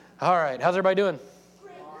All right, how's everybody doing?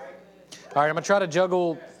 All right, I'm going to try to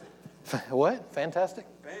juggle. What? Fantastic?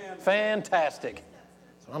 Fantastic.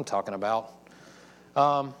 That's what I'm talking about.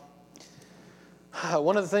 One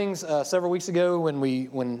of the things several weeks ago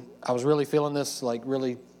when I was really feeling this, I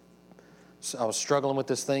was struggling with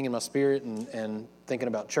this thing in my spirit and thinking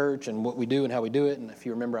about church and what we do and how we do it. And if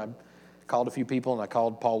you remember, I called a few people, and I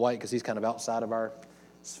called Paul White because he's kind of outside of our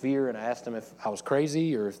sphere, and I asked him if I was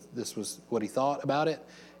crazy or if this was what he thought about it.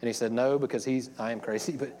 And he said no, because I am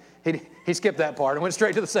crazy, but he skipped that part and went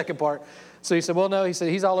straight to the second part. So he said, well, no, he said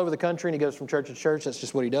he's all over the country and he goes from church to church. That's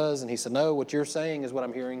just what he does. And he said, no, what you're saying is what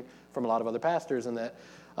I'm hearing from a lot of other pastors, and that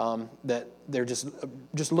they're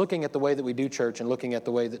just looking at the way that we do church and looking at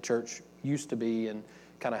the way that church used to be and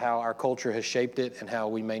kind of how our culture has shaped it and how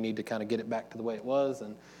we may need to kind of get it back to the way it was.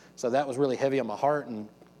 And so that was really heavy on my heart. And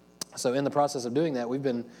so in the process of doing that, we've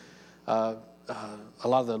been a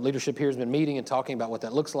lot of the leadership here has been meeting and talking about what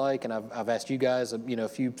that looks like, and I've asked you guys, a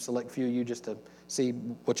select few of you, just to see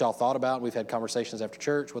what y'all thought about. We've had conversations after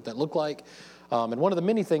church, what that looked like, and one of the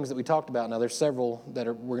many things that we talked about. Now, there's several that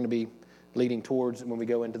we're going to be leading towards when we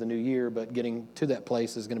go into the new year, but getting to that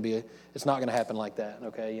place is going to be it's not going to happen like that.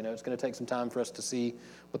 Okay, it's going to take some time for us to see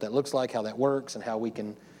what that looks like, how that works, and how we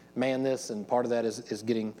can man this. And part of that is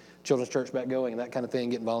getting children's church back going and that kind of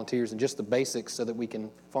thing, getting volunteers and just the basics so that we can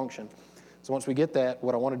function. So once we get that,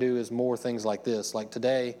 what I want to do is more things like this. Like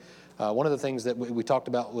today, one of the things that we talked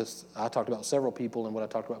about I talked about with several people, and what I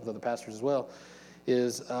talked about with other pastors as well,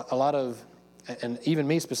 is a lot of, and even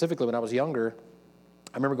me specifically when I was younger,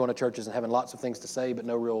 I remember going to churches and having lots of things to say, but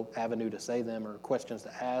no real avenue to say them or questions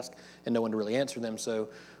to ask, and no one to really answer them. So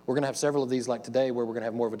we're going to have several of these like today where we're going to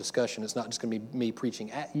have more of a discussion. It's not just going to be me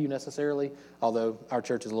preaching at you necessarily, although our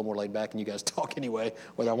church is a little more laid back and you guys talk anyway,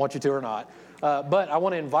 whether I want you to or not. But I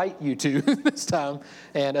want to invite you to this time,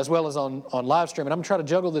 and as well as on live stream. And I'm going to try to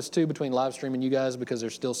juggle this too between live stream and you guys, because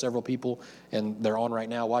there's still several people, and they're on right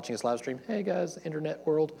now watching us live stream. Hey guys, internet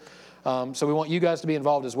world. So we want you guys to be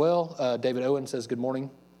involved as well. David Owen says, good morning,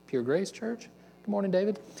 Pure Grace Church. Good morning,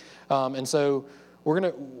 David. And so we're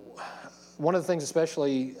going to, one of the things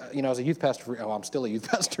especially, as a youth pastor, I'm still a youth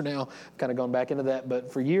pastor now, kind of going back into that,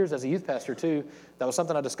 but for years as a youth pastor too, that was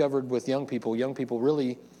something I discovered with young people. Young people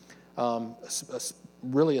really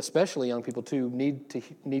especially young people too,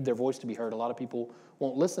 need their voice to be heard. A lot of people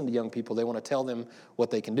won't listen to young people. They want to tell them what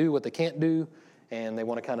they can do, what they can't do, and they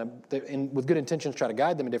want to kind of, with good intentions, try to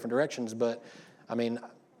guide them in different directions. But, I mean,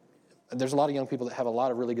 there's a lot of young people that have a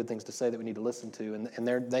lot of really good things to say that we need to listen to, and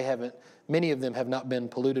many of them have not been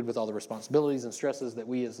polluted with all the responsibilities and stresses that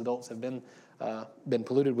we as adults have been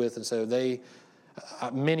polluted with, and so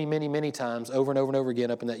many times, over and over and over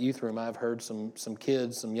again, up in that youth room, I've heard some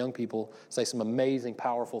kids, some young people say some amazing,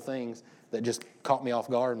 powerful things that just caught me off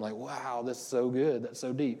guard. I'm like, wow, this is so good. That's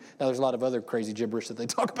so deep. Now, there's a lot of other crazy gibberish that they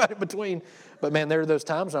talk about in between. But, man, there are those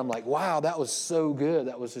times where I'm like, wow, that was so good.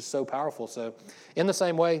 That was just so powerful. So, in the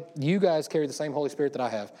same way, you guys carry the same Holy Spirit that I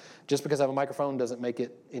have. Just because I have a microphone doesn't make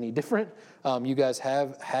it any different. You guys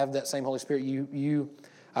have that same Holy Spirit.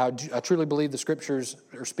 I truly believe the Scriptures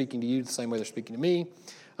are speaking to you the same way they're speaking to me.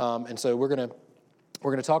 And so we're going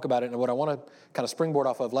to talk about it. And what I want to kind of springboard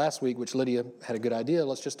off of last week, which Lydia had a good idea,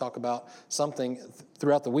 let's just talk about something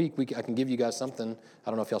throughout the week. I can give you guys something. I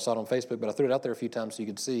don't know if y'all saw it on Facebook, but I threw it out there a few times so you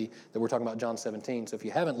could see that we're talking about John 17. So if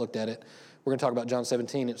you haven't looked at it, we're going to talk about John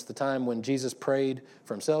 17. It's the time when Jesus prayed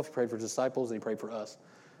for himself, he prayed for his disciples, and he prayed for us.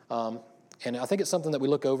 And I think it's something that we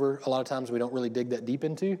look over a lot of times. We don't really dig that deep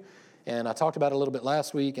into. And I talked about it a little bit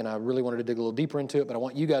last week, and I really wanted to dig a little deeper into it, but I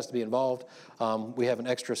want you guys to be involved. We have an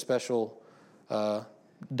extra special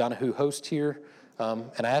Donahue host here,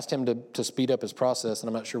 and I asked him to speed up his process, and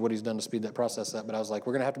I'm not sure what he's done to speed that process up, but I was like,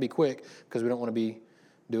 we're going to have to be quick because we don't want to be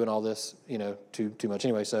doing all this, too much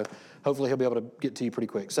anyway. So hopefully he'll be able to get to you pretty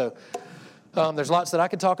quick. So there's lots that I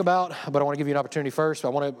could talk about, but I want to give you an opportunity first.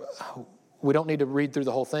 We don't need to read through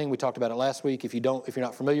the whole thing. We talked about it last week. If you're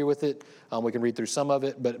not familiar with it, we can read through some of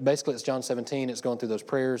it. But basically, it's John 17. It's going through those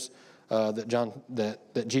prayers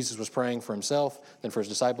that Jesus was praying for himself, then for his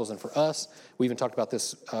disciples, and for us. We even talked about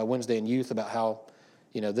this Wednesday in youth about how,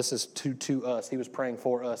 this is to us. He was praying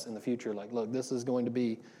for us in the future. Like, look, this is going to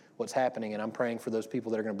be what's happening, and I'm praying for those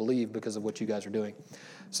people that are going to believe because of what you guys are doing.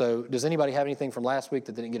 So, does anybody have anything from last week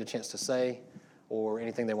that they didn't get a chance to say, or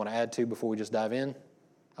anything they want to add to before we just dive in?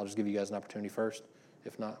 I'll just give you guys an opportunity first.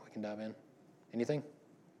 If not, we can dive in. Anything?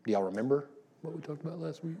 Do y'all remember what we talked about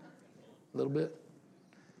last week? A little bit?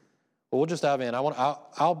 Well, we'll just dive in.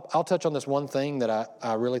 I'll touch on this one thing that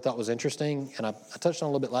I really thought was interesting, and I touched on a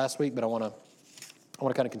little bit last week, but I want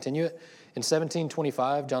to kind of continue it. In John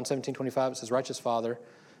 17:25, it says, Righteous Father,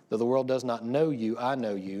 though the world does not know you, I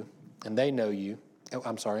know you, and they know you.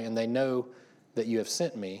 And they know that you have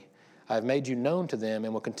sent me. I have made you known to them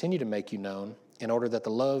and will continue to make you known, in order that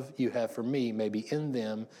the love you have for me may be in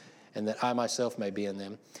them, and that I myself may be in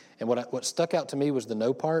them. And what stuck out to me was the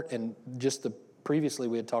no part, and just previously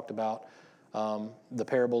we had talked about the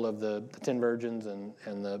parable of the 10 virgins and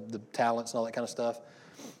the talents and all that kind of stuff.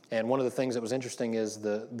 And one of the things that was interesting is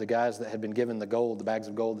the guys that had been given the gold, the bags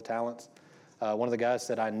of gold, the talents, one of the guys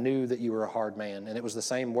said, I knew that you were a hard man. And it was the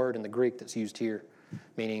same word in the Greek that's used here,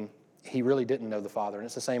 meaning he really didn't know the Father. And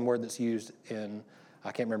it's the same word that's used in,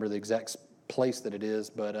 I can't remember the exact place that it is,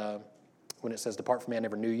 but when it says, depart from me, I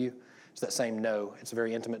never knew you, it's that same know. It's a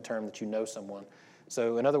very intimate term that you know someone.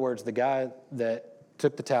 So in other words, the guy that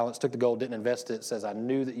took the talents, took the gold, didn't invest it, says, I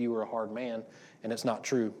knew that you were a hard man, and it's not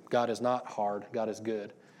true. God is not hard. God is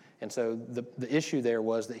good. And so the issue there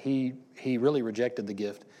was that he really rejected the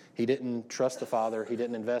gift. He didn't trust the Father. He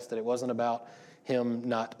didn't invest it. It wasn't about him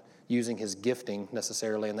not using his gifting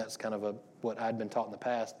necessarily, and that's kind of what I'd been taught in the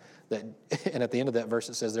past. And at the end of that verse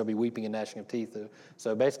it says there'll be weeping and gnashing of teeth.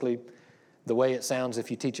 So basically, the way it sounds if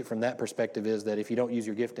you teach it from that perspective is that if you don't use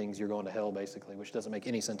your giftings, you're going to hell, basically, which doesn't make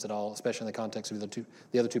any sense at all, especially in the context of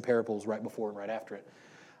the other two parables right before and right after it.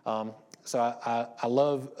 So I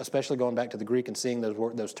love, especially going back to the Greek and seeing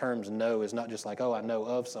those terms. Know is not just like, oh, I know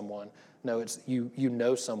of someone. No, it's you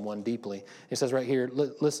know someone deeply. He says right here,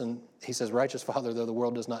 listen, he says, righteous Father, though the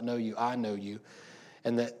world does not know you, I know you.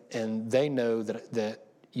 And they know that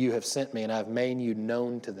you have sent me, and I've made you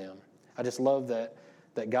known to them. I just love that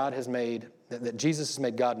God has made, that Jesus has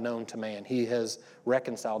made God known to man. He has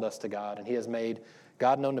reconciled us to God, and he has made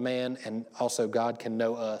God known to man, and also God can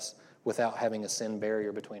know us without having a sin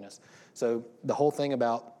barrier between us. So the whole thing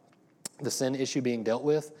about the sin issue being dealt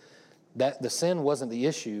with, that the sin wasn't the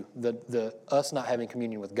issue. The us not having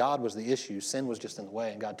communion with God was the issue. Sin was just in the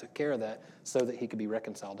way, and God took care of that so that he could be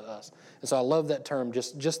reconciled to us. And so I love that term,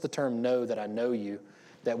 just the term know, that I know you,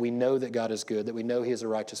 that we know that God is good, that we know he is a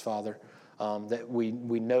righteous Father, that we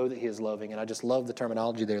know that he is loving. And I just love the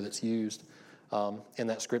terminology there that's used in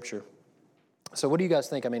that scripture. So what do you guys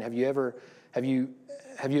think? I mean, have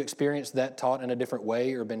you experienced that taught in a different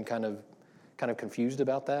way, or been kind of confused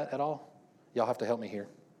about that at all? Y'all have to help me here.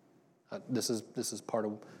 This is part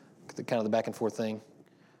of the back and forth thing,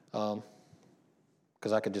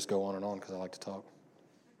 because I could just go on and on because I like to talk,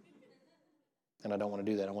 and I don't want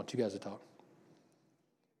to do that. I want you guys to talk.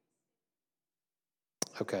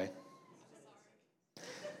 Okay.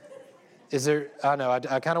 Is there? I know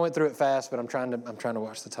I kind of went through it fast, but I'm trying to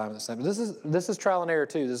watch the time at the same. But this is trial and error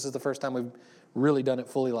too. This is the first time we've really done it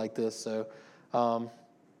fully like this. So, I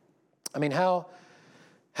mean, how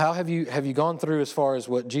have you gone through as far as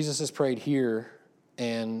what Jesus has prayed here,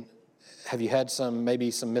 and have you had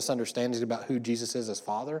maybe some misunderstandings about who Jesus is as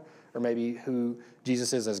Father, or maybe who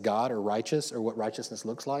Jesus is as God or righteous, or what righteousness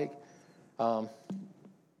looks like?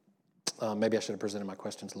 Maybe I should have presented my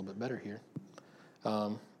questions a little bit better here.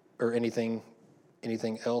 Or anything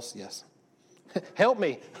else? Yes. Help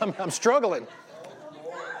me. I'm struggling.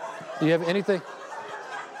 Do you have anything?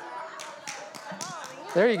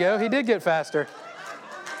 There you go. He did get faster.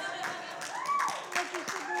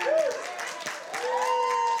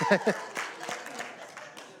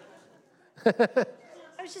 I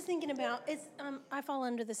was just thinking about it's. I fall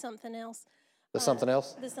under the something else. The something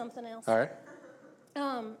else? The something else. All right.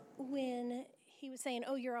 When he was saying,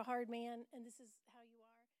 "Oh, you're a hard man, and this is how you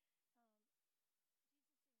are,"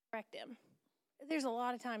 correct him. There's a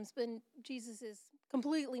lot of times when Jesus is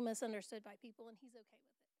completely misunderstood by people, and he's okay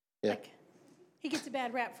with it. Yeah. Like, he gets a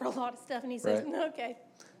bad rap for a lot of stuff, and he says, Right. "Okay."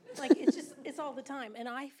 Like, it's all the time. And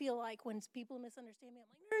I feel like when people misunderstand me, I'm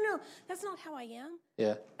like, no, that's not how I am.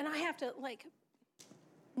 Yeah. And I have to,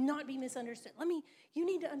 not be misunderstood. You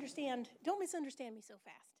need to understand, don't misunderstand me so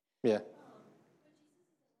fast. Yeah.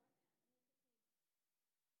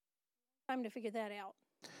 Time to figure that out.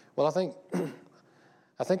 Well, I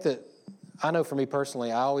think that, I know for me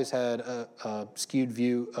personally, I always had a skewed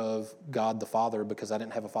view of God the Father because I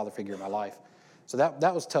didn't have a father figure in my life. So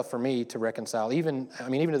that was tough for me to reconcile. Even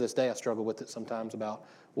to this day, I struggle with it sometimes about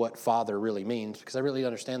what father really means, because I really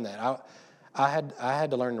understand that. I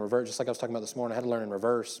had to learn in reverse, just like I was talking about this morning. I had to learn in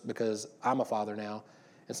reverse because I'm a father now,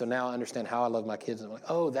 and so now I understand how I love my kids. And I'm like,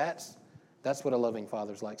 oh, that's what a loving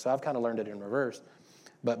father's like. So I've kind of learned it in reverse.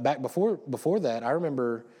 But back before that, I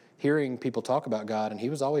remember hearing people talk about God, and he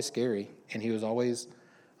was always scary, and he was always,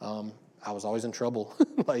 I was always in trouble.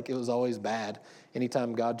 Like, it was always bad.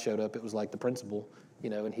 Anytime God showed up, it was like the principal,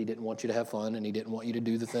 and he didn't want you to have fun, and he didn't want you to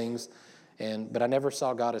do the things. But I never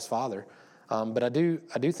saw God as Father. But I do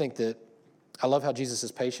think that I love how Jesus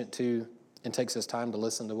is patient too, and takes his time to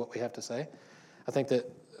listen to what we have to say. I think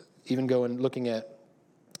that even looking at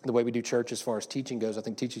the way we do church as far as teaching goes, I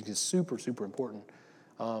think teaching is super, super important.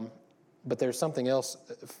 But there's something else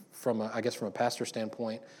from a pastor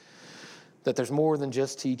standpoint, that there's more than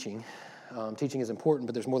just teaching. Teaching is important,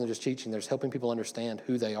 but there's more than just teaching. There's helping people understand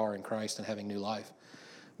who they are in Christ and having new life.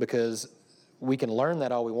 Because we can learn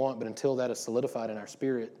that all we want, but until that is solidified in our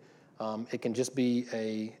spirit, it can just be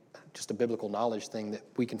just a biblical knowledge thing that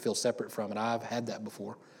we can feel separate from. And I've had that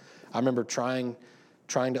before. I remember trying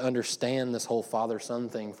to understand this whole father-son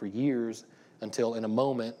thing for years, until in a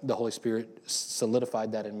moment the Holy Spirit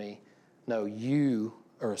solidified that in me. No, you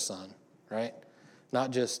are a son, right?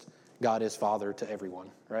 Not just God is father to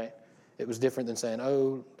everyone, right? It was different than saying,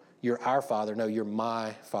 oh, you're our father. No, you're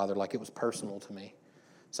my father, like it was personal to me.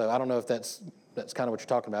 So I don't know if that's kind of what you're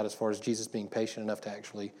talking about as far as Jesus being patient enough to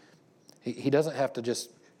actually, he doesn't have to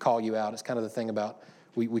just call you out. It's kind of the thing about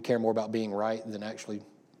we care more about being right than actually,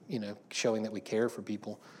 showing that we care for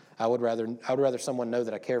people. I would rather someone know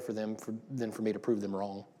that I care for them than for me to prove them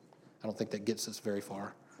wrong. I don't think that gets us very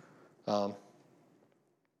far.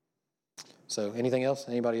 So anything else?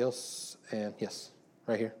 Anybody else? And yes,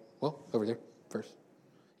 right here. Well, over there first.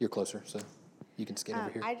 You're closer, so you can skate over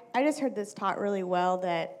here. I just heard this taught really well,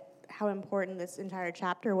 that how important this entire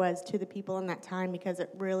chapter was to the people in that time, because it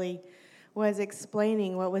really was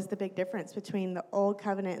explaining what was the big difference between the old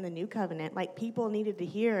covenant and the new covenant. Like, people needed to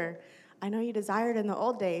hear, I know you desired in the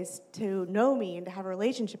old days to know me and to have a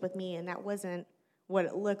relationship with me, and that wasn't what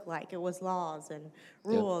it looked like. It was laws and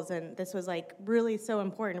rules, and this was like really so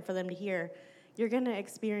important for them to hear. You're going to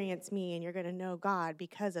experience me and you're going to know God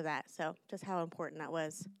because of that. So just how important that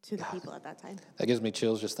was to the people at that time. That gives me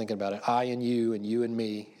chills just thinking about it. I and you and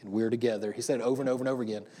me, and we're together. He said it over and over and over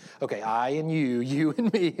again. Okay, I and you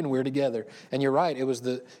and me, and we're together. And you're right. It was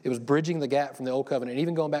bridging the gap from the old covenant. And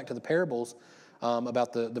even going back to the parables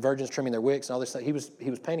about the virgins trimming their wicks and all this stuff, he was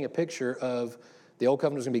painting a picture of the old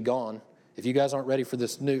covenant was going to be gone. If you guys aren't ready for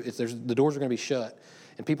this new, the doors are going to be shut.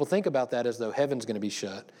 And people think about that as though heaven's going to be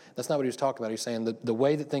shut. That's not what he was talking about. He was saying that the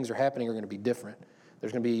way that things are happening are going to be different.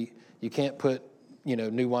 There's going to be, you can't put,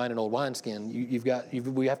 new wine in old wineskin.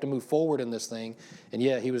 We have to move forward in this thing. And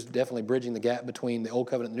yeah, he was definitely bridging the gap between the old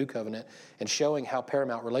covenant and the new covenant and showing how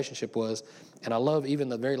paramount relationship was. And I love even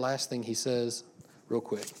the very last thing he says, real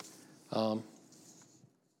quick. Well,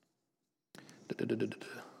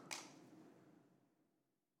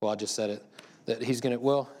 I just said it. That he's going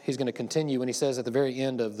to continue. When he says at the very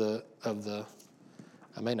end of the,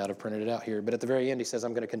 I may not have printed it out here, but at the very end he says,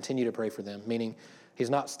 I'm going to continue to pray for them, meaning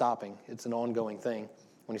he's not stopping. It's an ongoing thing.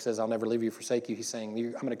 When he says, I'll never leave you, forsake you, he's saying,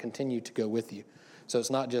 I'm going to continue to go with you. So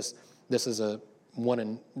it's not just, this is the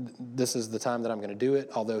time that I'm going to do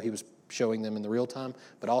it, although he was showing them in the real time,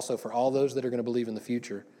 but also for all those that are going to believe in the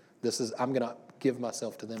future, I'm going to give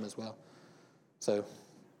myself to them as well. So,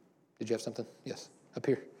 did you have something? Yes, up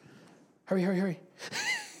here. Hurry.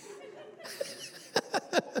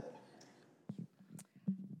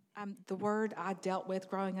 The word I dealt with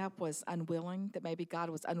growing up was unwilling, that maybe God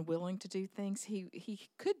was unwilling to do things. He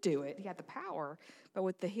could do it. He had the power. But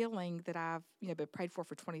with the healing that I've been prayed for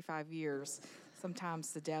 25 years,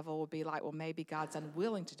 sometimes the devil will be like, well, maybe God's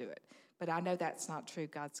unwilling to do it. But I know that's not true.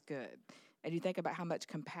 God's good. And you think about how much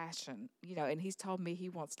compassion, and he's told me he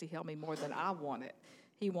wants to heal me more than I want it.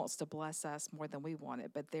 He wants to bless us more than we want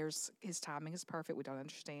it, but his timing is perfect. We don't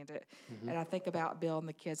understand it. Mm-hmm. And I think about Bill and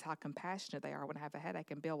the kids, how compassionate they are when I have a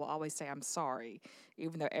headache. And Bill will always say, I'm sorry,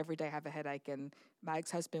 even though every day I have a headache. And my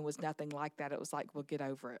ex-husband was nothing like that. It was like, we'll get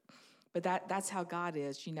over it. But that's how God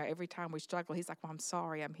is. Every time we struggle, he's like, well, I'm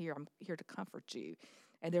sorry. I'm here to comfort you.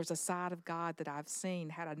 And there's a side of God that I've seen.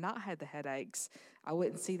 Had I not had the headaches, I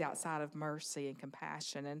wouldn't see that side of mercy and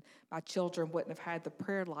compassion. And my children wouldn't have had the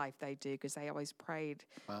prayer life they do, because they always prayed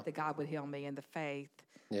that God would heal me, and the faith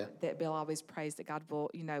that Bill always prays that God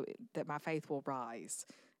will, that my faith will rise.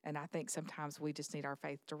 And I think sometimes we just need our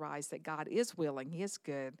faith to rise, that God is willing, he is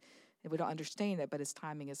good, and we don't understand it, but his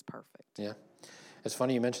timing is perfect. Yeah. It's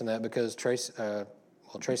funny you mentioned that, because Tracy and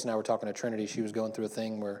I were talking to Trinity. She was going through a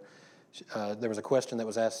thing where there was a question that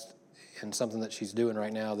was asked in something that she's doing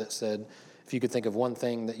right now that said, if you could think of one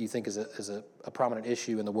thing that you think is a prominent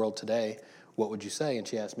issue in the world today, what would you say? And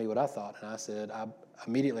she asked me what I thought, and I said,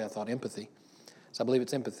 immediately I thought empathy. So I believe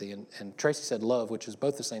it's empathy. And Tracy said love, which is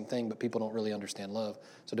both the same thing, but people don't really understand love.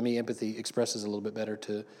 So to me, empathy expresses a little bit better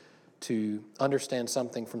to understand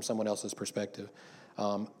something from someone else's perspective.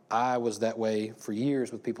 I was that way for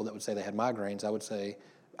years with people that would say they had migraines. I would say,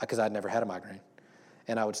 because I'd never had a migraine.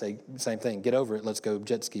 And I would say, same thing, get over it, let's go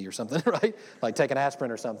jet ski or something, right? Like take an aspirin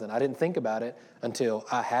or something. I didn't think about it until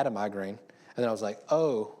I had a migraine. And then I was like,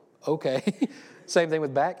 oh, okay. Same thing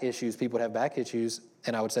with back issues. People would have back issues,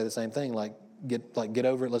 and I would say the same thing, like, get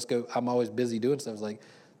over it, let's go. I'm always busy doing stuff. I was like,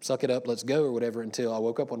 suck it up, let's go, or whatever, until I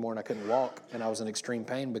woke up one morning, I couldn't walk, and I was in extreme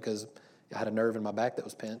pain because I had a nerve in my back that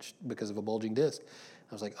was pinched because of a bulging disc.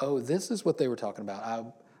 I was like, oh, this is what they were talking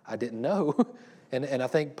about. I didn't know. And I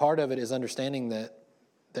think part of it is understanding that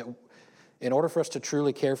in order for us to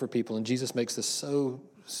truly care for people, and Jesus makes this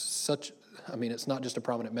it's not just a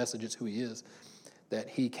prominent message, it's who he is, that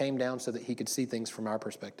he came down so that he could see things from our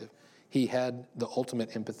perspective. He had the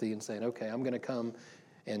ultimate empathy in saying, okay, I'm going to come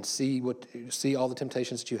and see all the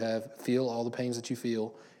temptations that you have, feel all the pains that you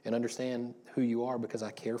feel, and understand who you are because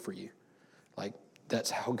I care for you. Like,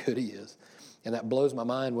 that's how good he is. And that blows my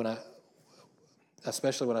mind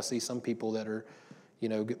especially when I see some people that are,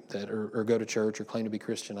 or go to church or claim to be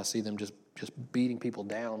Christian. I see them just beating people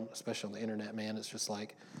down, especially on the internet, man. It's just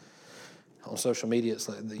like, on social media, it's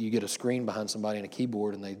like you get a screen behind somebody and a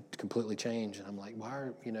keyboard and they completely change. And I'm like,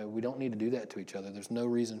 we don't need to do that to each other. There's no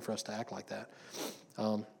reason for us to act like that.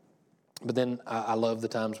 But then I love the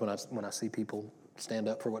times when I see people stand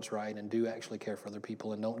up for what's right and do actually care for other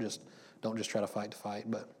people and don't just try to fight.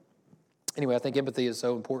 But anyway, I think empathy is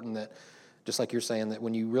so important that, just like you're saying, that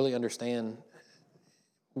when you really understand,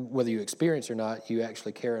 whether you experience or not, you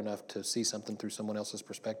actually care enough to see something through someone else's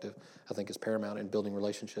perspective, I think is paramount in building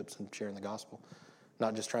relationships and sharing the gospel.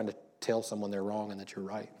 Not just trying to tell someone they're wrong and that you're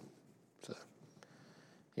right. So,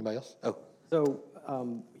 anybody else? Oh. So,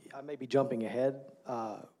 I may be jumping ahead,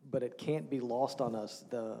 but it can't be lost on us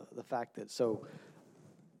the fact that,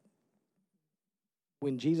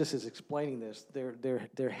 when Jesus is explaining this,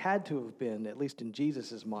 there had to have been, at least in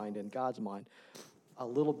Jesus' mind and God's mind, a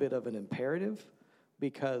little bit of an imperative,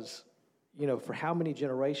 because, for how many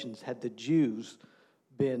generations had the Jews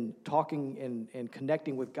been talking and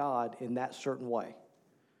connecting with God in that certain way?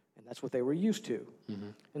 And that's what they were used to. Mm-hmm.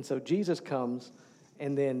 And so Jesus comes,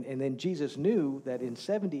 and then Jesus knew that in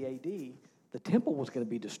 70 A.D., the temple was going to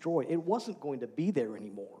be destroyed. It wasn't going to be there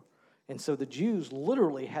anymore. And so the Jews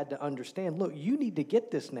literally had to understand, look, you need to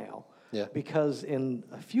get this now. Yeah. Because in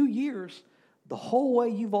a few years, the whole way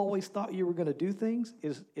you've always thought you were going to do things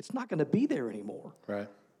it's not going to be there anymore. Right.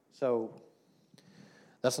 So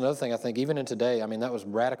that's another thing I think, even in today, I mean, that was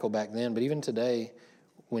radical back then, but even today,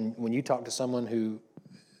 when you talk to someone who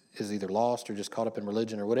is either lost or just caught up in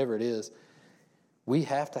religion or whatever it is, we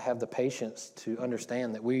have to have the patience to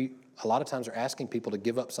understand that we, a lot of times, are asking people to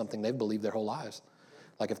give up something they've believed their whole lives.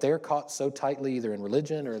 Like, if they're caught so tightly either in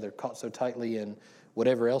religion or they're caught so tightly in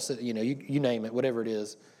whatever else, you name it, whatever it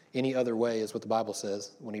is, any other way is what the Bible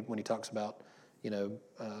says when he talks about,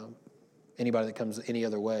 anybody that comes any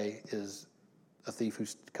other way is a thief who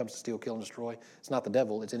comes to steal, kill, and destroy. It's not the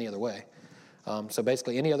devil, it's any other way. So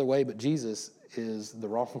basically, any other way but Jesus is the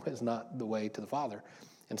wrong way, is not the way to the Father.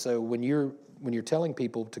 And so when you're telling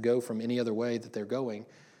people to go from any other way that they're going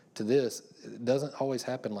to this, it doesn't always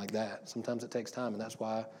happen like that. Sometimes it takes time, and that's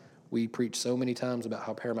why we preach so many times about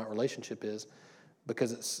how paramount relationship is,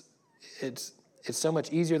 because it's so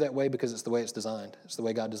much easier that way because it's the way it's designed. It's the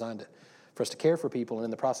way God designed it. For us to care for people, and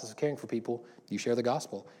in the process of caring for people, you share the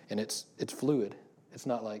gospel, and it's fluid. It's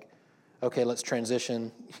not like, okay, let's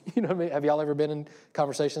transition. You know what I mean? Have y'all ever been in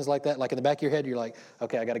conversations like that? Like, in the back of your head, you're like,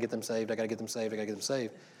 okay, I got to get them saved. I got to get them saved. I got to get them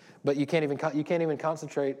saved. But you can't even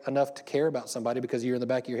concentrate enough to care about somebody because you're in the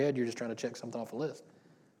back of your head. You're just trying to check something off a list.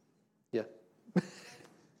 Yeah.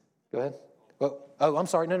 Go ahead. Well, I'm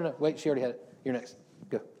sorry. No. Wait, she already had it. You're next.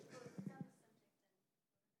 Go.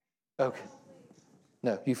 Okay.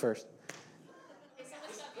 No, you first.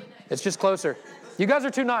 It's just closer. You guys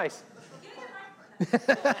are too nice.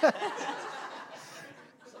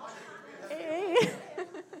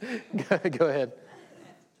 Go ahead.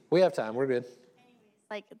 We have time. We're good.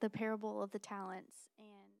 Like the parable of the talents and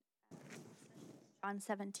John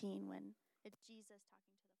 17, when it's Jesus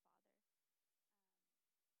talking to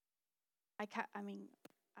the Father.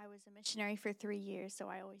 I was a missionary for 3 years, so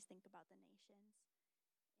I always think about the nations.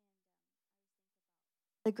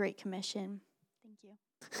 And the Great Commission. Thank you.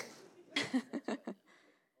 Okay, sorry.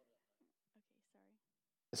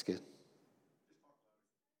 That's good.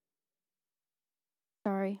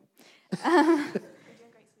 Sorry.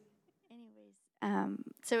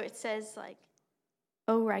 So it says, like,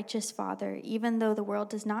 O righteous Father, even though the world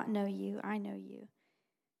does not know you, I know you.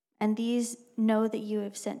 And these know that you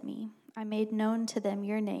have sent me. I made known to them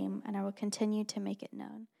your name, and I will continue to make it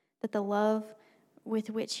known, that the love with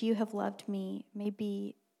which you have loved me may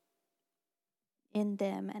be in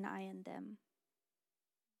them and I in them.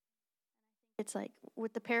 It's like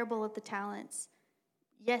with the parable of the talents,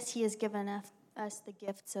 yes, he has given us the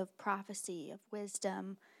gifts of prophecy, of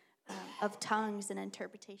wisdom, of tongues and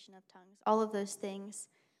interpretation of tongues, all of those things.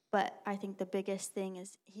 But I think the biggest thing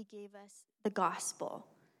is he gave us the gospel.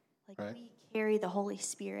 Like Right. we carry the Holy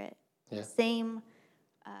Spirit. Yeah. The same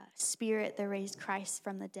Spirit that raised Christ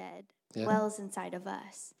from the dead dwells inside of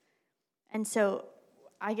us. And so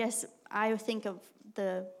I guess I think of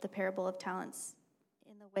the parable of talents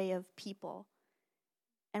in the way of people.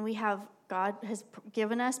 And God has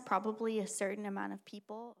given us probably a certain amount of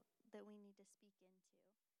people that we need to speak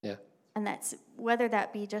into. Yeah. And that's whether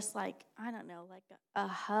that be just like, I don't know, like a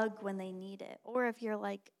hug when they need it. Or if you're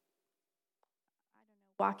like, I don't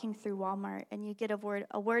know, walking through Walmart and you get a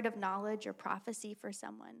word of knowledge or prophecy for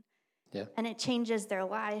someone. Yeah. And it changes their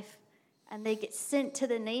life. And they get sent to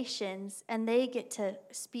the nations and they get to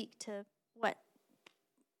speak to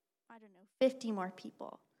 50 more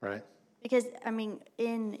people. Right. Because, I mean,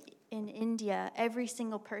 in India, every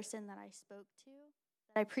single person that I spoke to,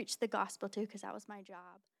 that I preached the gospel to, because that was my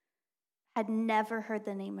job, had never heard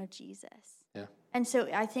the name of Jesus. Yeah. And so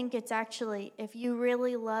I think it's actually, if you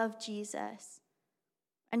really love Jesus,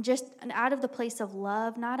 and out of the place of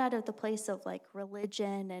love, not out of the place of like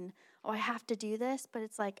religion and, I have to do this, but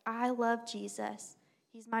it's like, I love Jesus.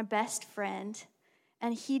 He's my best friend,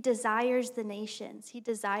 and he desires the nations. He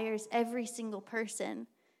desires every single person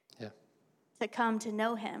to come to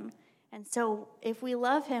know him. And so if we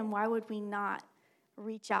love him, why would we not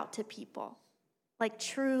reach out to people? Like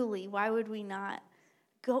truly, why would we not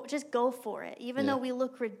go for it? Even though we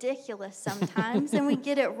look ridiculous sometimes and we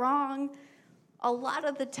get it wrong a lot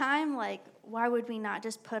of the time, like why would we not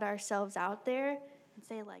just put ourselves out there and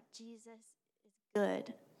say like, Jesus is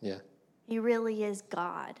good. Yeah. He really is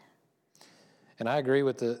God. And I agree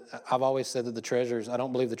with I've always said that I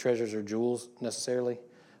don't believe the treasures are jewels necessarily.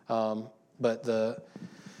 But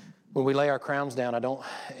when we lay our crowns down,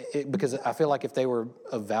 because I feel like if they were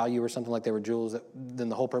of value or something like they were jewels, then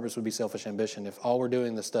the whole purpose would be selfish ambition. If all we're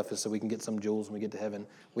doing this stuff is so we can get some jewels when we get to heaven,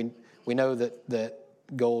 we know that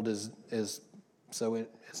gold is so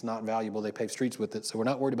it's not valuable. They pave streets with it, so we're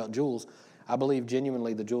not worried about jewels. I believe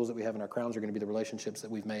genuinely the jewels that we have in our crowns are going to be the relationships that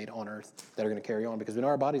we've made on earth that are going to carry on, because we know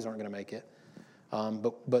our bodies aren't going to make it.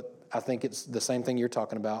 But I think it's the same thing you're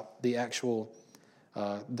talking about, the actual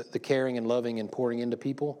the caring and loving and pouring into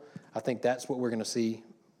people. I think that's what we're going to see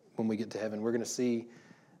when we get to heaven. We're going to see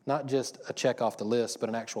not just a check off the list, but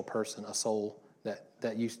an actual person, a soul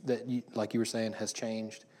that you like you were saying has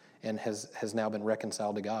changed and has now been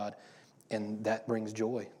reconciled to God, and that brings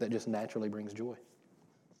joy. That just naturally brings joy.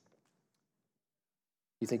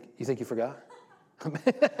 You think you forgot?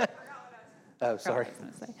 Oh, sorry.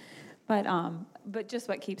 But just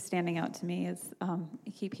what keeps standing out to me is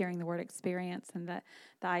you keep hearing the word experience, and the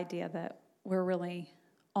idea that we're really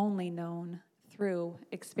only known through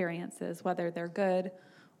experiences, whether they're good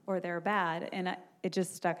or they're bad. And it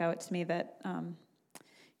just stuck out to me that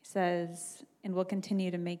he says, and will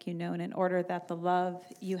continue to make you known in order that the love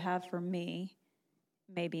you have for me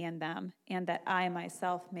may be in them, and that I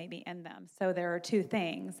myself may be in them. So there are two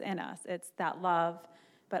things in us. It's that love,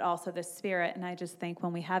 but also the Spirit. And I just think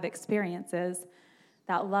when we have experiences,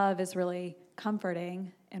 that love is really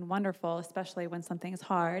comforting and wonderful, especially when something is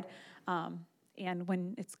hard. And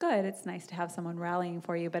when it's good, it's nice to have someone rallying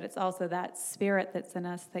for you, but it's also that Spirit that's in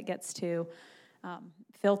us that gets to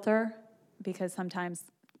filter, because sometimes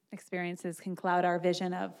experiences can cloud our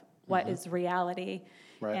vision of what is reality.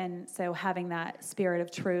 Right. And so having that Spirit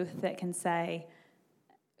of truth that can say,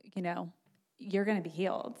 you're going to be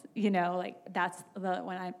healed. Like that's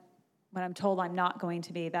when I'm told I'm not going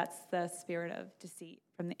to be, that's the spirit of deceit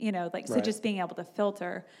from so Right. just being able to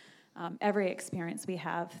filter every experience we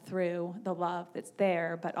have through the love that's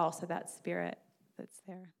there, but also that Spirit that's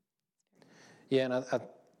there. Yeah, and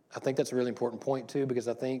I think that's a really important point too, because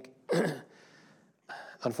I think,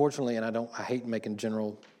 unfortunately, and I hate making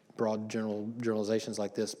broad generalizations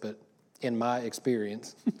like this, but in my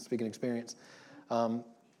experience, speaking experience,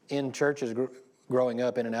 in churches, growing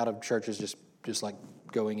up in and out of churches, just like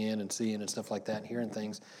going in and seeing and stuff like that and hearing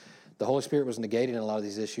things, the Holy Spirit was negated in a lot of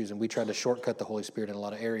these issues, and we tried to shortcut the Holy Spirit in a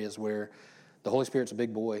lot of areas where the Holy Spirit's a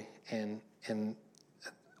big boy. And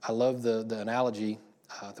I love the analogy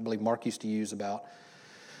I believe Mark used to use about,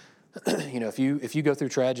 if you go through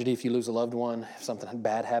tragedy, if you lose a loved one, if something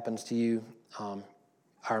bad happens to you,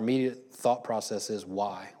 our immediate thought process is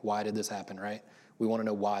why? Why did this happen, right? We want to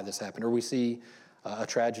know why this happened. Or we see a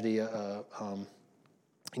tragedy, a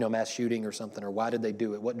mass shooting or something, or why did they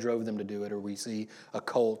do it? What drove them to do it? Or we see a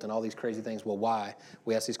cult and all these crazy things. Well, why?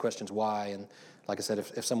 We ask these questions, why? And like I said,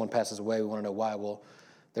 if someone passes away, we want to know why. Well,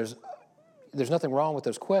 there's nothing wrong with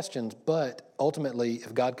those questions, but ultimately,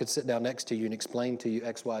 if God could sit down next to you and explain to you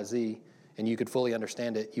X, Y, Z, and you could fully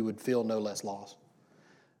understand it, you would feel no less loss.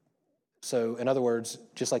 So, in other words,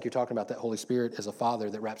 just like you're talking about that Holy Spirit as a father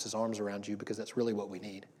that wraps his arms around you, because that's really what we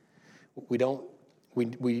need. We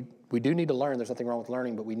do need to learn. There's nothing wrong with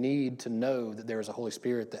learning, but we need to know that there is a Holy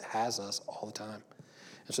Spirit that has us all the time.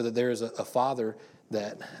 And so that there is a father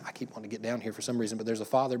that, I keep wanting to get down here for some reason, but there's a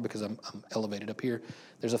father, because I'm elevated up here,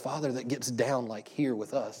 there's a father that gets down like here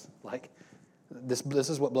with us. Like, this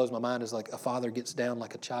is what blows my mind, is like a father gets down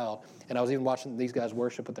like a child. And I was even watching these guys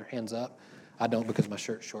worship with their hands up. I don't, because my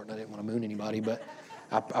shirt's short and I didn't want to moon anybody, but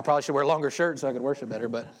I probably should wear a longer shirt so I could worship better.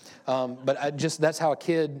 But that's how a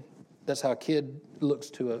kid looks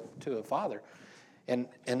to a father. And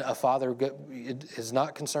a father is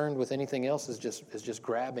not concerned with anything else, is just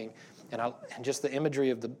grabbing. And just the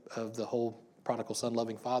imagery of the whole prodigal son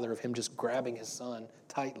loving father, of him just grabbing his son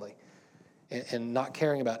tightly and not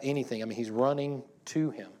caring about anything. I mean, he's running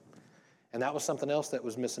to him. And that was something else that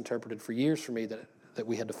was misinterpreted for years for me, that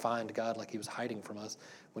we had to find God like he was hiding from us,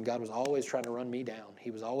 when God was always trying to run me down. He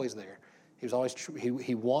was always there. He was always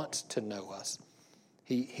he wants to know us.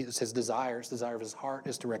 His desire of his heart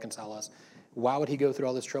is to reconcile us. Why would he go through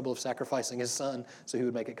all this trouble of sacrificing his son so he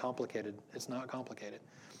would make it complicated? It's not complicated.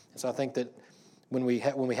 And so I think that when we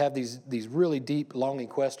have these really deep, longing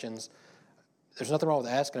questions, there's nothing wrong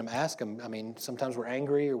with asking them. Ask them. I mean, sometimes we're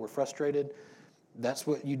angry or we're frustrated. That's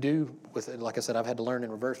what you do with it. Like I said, I've had to learn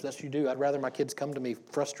in reverse. That's what you do. I'd rather my kids come to me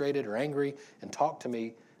frustrated or angry and talk to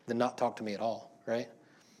me than not talk to me at all, right?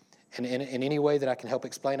 And in any way that I can help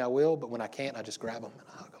explain, I will. But when I can't, I just grab them and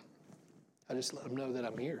hug them. I just let them know that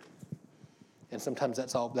I'm here. And sometimes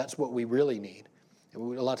that's what we really need.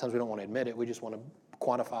 And a lot of times we don't want to admit it. We just want to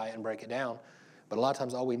quantify it and break it down. But a lot of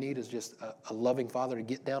times all we need is just a loving father to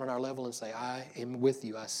get down on our level and say, I am with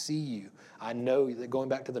you. I see you. I know you. Going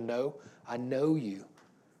back to the know, I know you.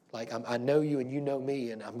 Like, I know you and you know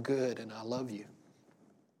me, and I'm good and I love you.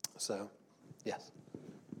 So, yes.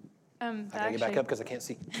 I got to get back up because I can't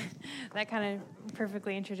see. That kind of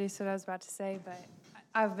perfectly introduced what I was about to say, but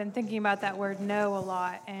I've been thinking about that word know a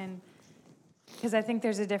lot, and because I think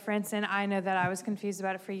there's a difference, and I know that I was confused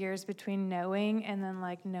about it for years, between knowing and then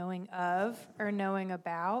like knowing of or knowing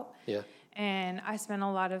about. Yeah. And I spent a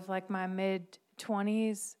lot of like my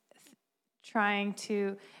mid-20s trying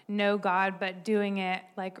to know God, but doing it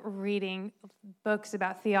like reading books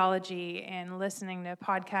about theology and listening to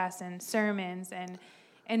podcasts and sermons. And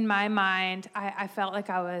in my mind, I felt like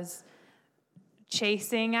I was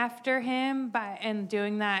chasing after him and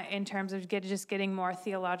doing that in terms of just getting more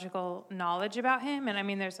theological knowledge about him. And I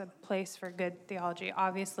mean, there's a place for good theology,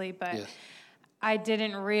 obviously, but yes. I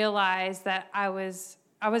didn't realize that I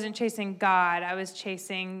wasn't chasing God. I was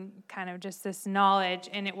chasing kind of just this knowledge.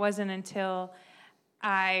 And it wasn't until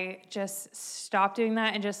I just stopped doing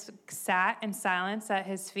that and just sat in silence at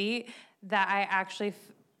his feet that I actually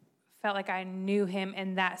felt like I knew him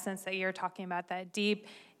in that sense that you're talking about, that deep,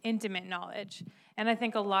 intimate knowledge. And I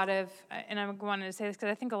think a lot of, and I wanted to say this because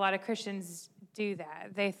I think a lot of Christians do that.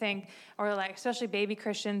 They think, or like, especially baby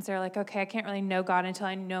Christians, they're like, okay, I can't really know God until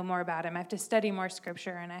I know more about him. I have to study more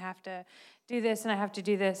scripture, and I have to do this, and I have to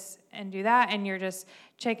do this and do that. And you're just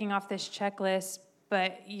checking off this checklist,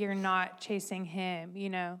 but you're not chasing him,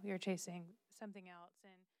 you're chasing something else.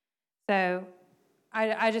 And so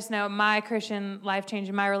I just know my Christian life changed,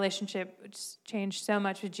 and my relationship changed so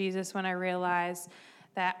much with Jesus when I realized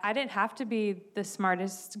that I didn't have to be the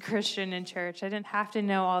smartest Christian in church. I didn't have to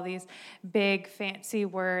know all these big, fancy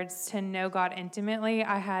words to know God intimately.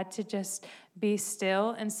 I had to just be still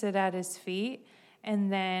and sit at his feet.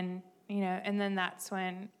 And then, that's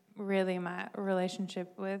when really my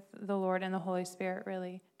relationship with the Lord and the Holy Spirit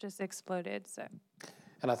really just exploded. So,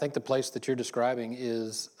 and I think the place that you're describing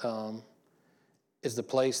is the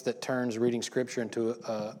place that turns reading Scripture into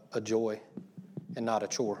a joy and not a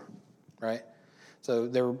chore, right? So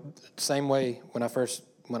they were the same way when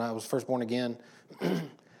I was first born again.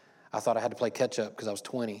 I thought I had to play catch up because I was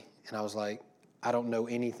 20, and I was like, I don't know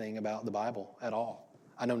anything about the Bible at all.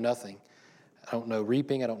 I know nothing. I don't know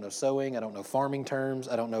reaping. I don't know sowing. I don't know farming terms.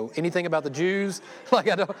 I don't know anything about the Jews.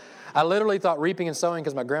 I literally thought reaping and sowing,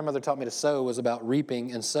 because my grandmother taught me to sow, was about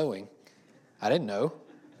reaping and sowing. I didn't know.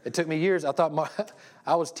 It took me years. I thought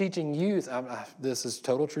I was teaching youth. This is a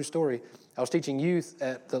total true story. I was teaching youth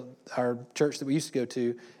at our church that we used to go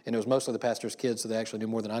to, and it was mostly the pastor's kids, so they actually knew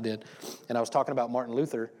more than I did. And I was talking about Martin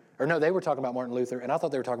Luther. Or no, they were talking about Martin Luther, and I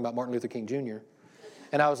thought they were talking about Martin Luther King Jr.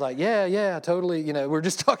 And I was like, yeah, totally. We're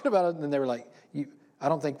just talking about it. And they were like, I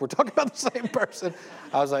don't think we're talking about the same person.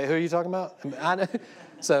 I was like, who are you talking about?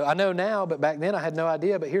 So I know now, but back then I had no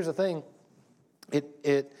idea. But here's the thing.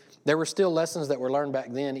 There were still lessons that were learned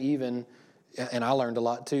back then, even and I learned a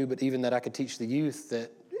lot too, but even that I could teach the youth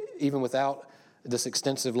that even without this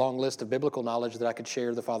extensive long list of biblical knowledge, that I could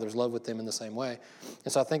share the Father's love with them in the same way.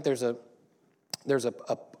 And so I think there's a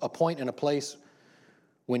point and a place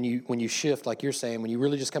when you shift, like you're saying, when you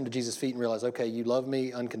really just come to Jesus' feet and realize, okay, you love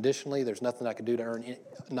me unconditionally. There's nothing I could do to earn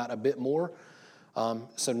not a bit more.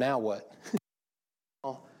 So now what?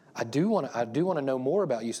 I do want to know more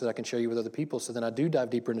about you so that I can share you with other people. So then I do dive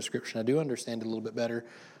deeper into Scripture and I do understand it a little bit better.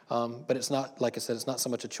 But it's not, like I said, it's not so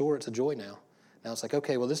much a chore, it's a joy now. Now it's like,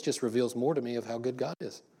 okay, well, this just reveals more to me of how good God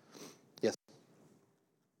is. Yes.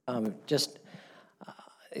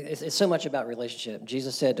 It's so much about relationship.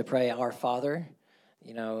 Jesus said to pray, Our Father.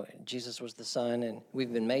 You know, Jesus was the Son, and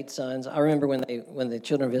we've been made sons. I remember when the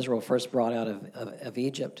children of Israel first brought out of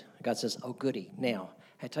Egypt, God says, oh, goody, now,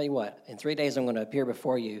 I tell you what, in 3 days I'm going to appear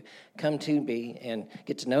before you. Come to me and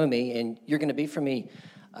get to know me, and you're going to be for me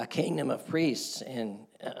a kingdom of priests and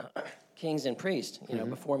kings and priests,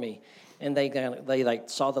 before me. And they like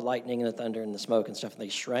saw the lightning and the thunder and the smoke and stuff, and they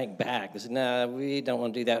shrank back. They said, no, we don't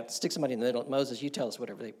want to do that. Stick somebody in the middle. Moses, you tell us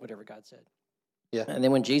whatever God said. Yeah. And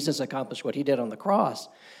then when Jesus accomplished what he did on the cross,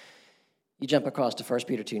 you jump across to 1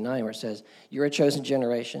 Peter 2:9, where it says, you're a chosen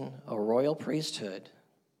generation, a royal priesthood,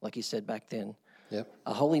 like he said back then, Yep.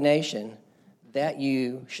 a holy nation, that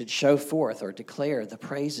you should show forth or declare the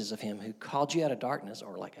praises of him who called you out of darkness,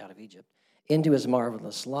 or like out of Egypt, into his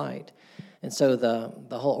marvelous light. And so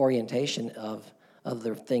the whole orientation of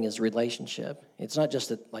the thing is relationship. It's not just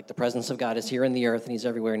that like the presence of God is here in the earth and he's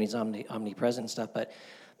everywhere and he's omnipresent and stuff, but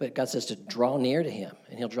God says to draw near to him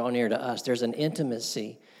and he'll draw near to us. There's an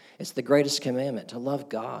intimacy. It's the greatest commandment, to love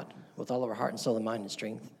God with all of our heart and soul and mind and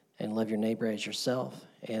strength, and love your neighbor as yourself.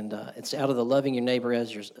 And it's out of the loving your neighbor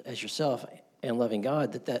as yourself and loving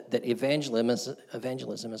God that evangelism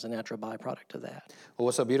is a natural byproduct of that. Well,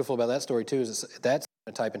 what's so beautiful about that story, too, is that's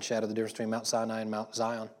a type and shadow of the difference between Mount Sinai and Mount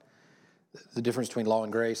Zion. The difference between law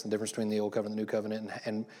and grace, and the difference between the Old Covenant and the New Covenant,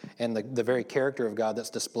 and the very character of God that's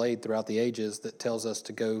displayed throughout the ages that tells us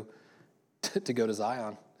to go to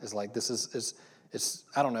Zion is like, this is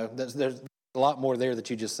I don't know, there's a lot more there that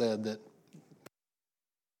you just said that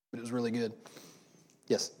it was really good.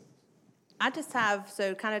 Yes. I just have,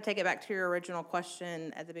 so kind of take it back to your original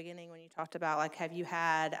question at the beginning when you talked about, like, have you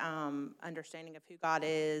had understanding of who God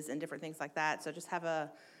is and different things like that? So just have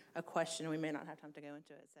a question. We may not have time to go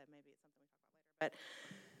into it, so maybe it's something we talk about later. But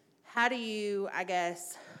how do you, I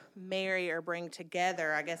guess, marry or bring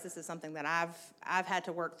together? I guess this is something that I've had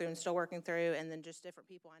to work through and still working through, and then just different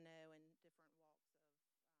people I know in different walks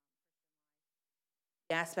of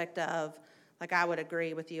the aspect of, like, I would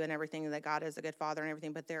agree with you and everything that God is a good father and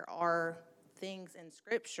everything, but there are things in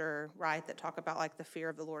Scripture, right, that talk about, like, the fear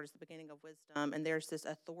of the Lord is the beginning of wisdom, and there's this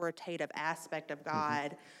authoritative aspect of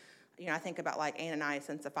God. Mm-hmm. I think about, like, Ananias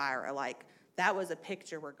and Sapphira, like, that was a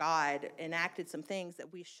picture where God enacted some things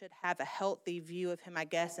that we should have a healthy view of him, I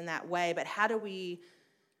guess, in that way. But how do we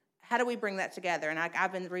bring that together? And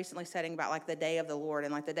I've been recently studying about, like, the day of the Lord.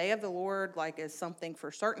 And, like, the day of the Lord, like, is something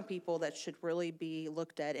for certain people that should really be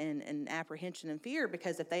looked at in apprehension and fear,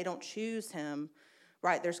 because if they don't choose him,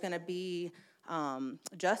 right, there's going to be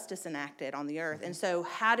justice enacted on the earth. And so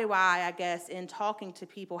how do I guess, in talking to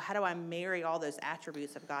people, how do I marry all those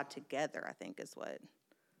attributes of God together, I think is what...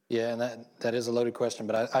 Yeah, and that is a loaded question,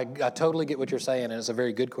 but I totally get what you're saying, and it's a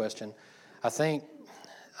very good question. I think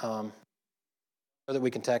that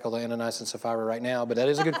we can tackle the Ananias and Sapphira right now, but that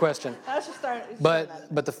is a good question. But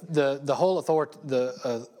the whole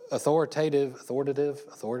authoritative,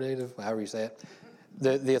 however you say it,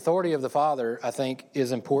 the authority of the Father, I think,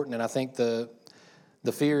 is important, and I think the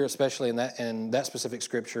fear, especially in that specific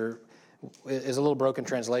scripture, is a little broken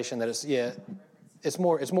translation. That it's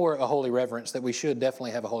more a holy reverence, that we should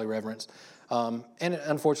definitely have a holy reverence. And it,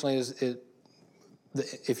 unfortunately,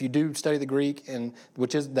 if you do study the Greek,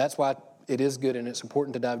 that's why it is good and it's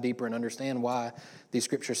important to dive deeper and understand why these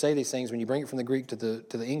scriptures say these things. When you bring it from the Greek to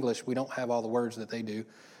the English, we don't have all the words that they do.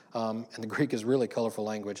 And the Greek is really colorful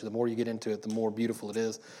language. The more you get into it, the more beautiful it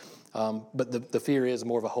is. But the fear is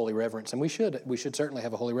more of a holy reverence. And we should certainly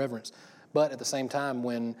have a holy reverence. But at the same time,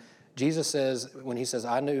 when Jesus says, when he says,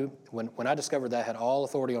 I knew, when I discovered that I had all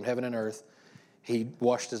authority on heaven and earth, he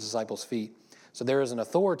washed his disciples' feet. So there is an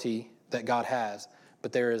authority that God has,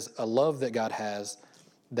 but there is a love that God has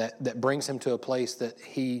that brings him to a place that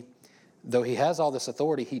though he has all this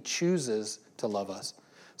authority, he chooses to love us.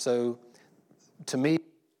 So to me,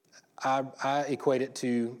 I equate it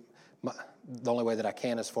to the only way that I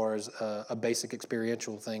can as far as a basic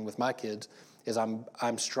experiential thing with my kids is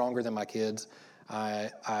I'm stronger than my kids. I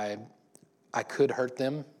could hurt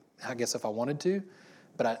them, I guess, if I wanted to,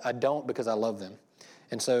 but I don't, because I love them.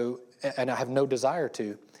 And so, and I have no desire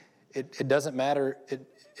to. It doesn't matter.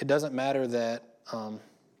 It doesn't matter that,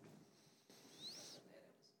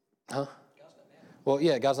 Well,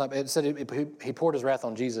 yeah, God's not. It said he poured his wrath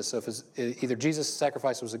on Jesus. So if either Jesus'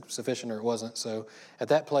 sacrifice was sufficient or it wasn't. So at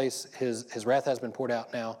that place, his wrath has been poured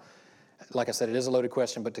out. Now, like I said, it is a loaded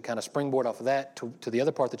question, but to kind of springboard off of that to the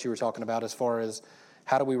other part that you were talking about, as far as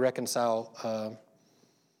how do we reconcile?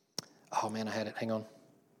 Oh man, I had it. Hang on.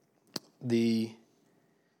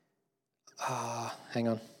 Hang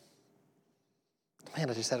on. Man,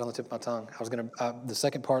 I just had it on the tip of my tongue. I was gonna the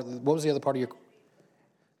second part. What was the other part of your?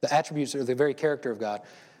 The attributes or the very character of God.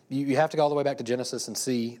 You have to go all the way back to Genesis and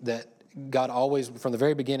see that God always, from the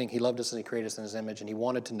very beginning, he loved us and he created us in his image and he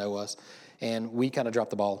wanted to know us. And we kind of dropped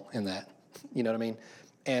the ball in that. You know what I mean?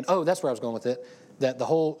 And, that's where I was going with it. That the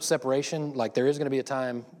whole separation, like there is going to be a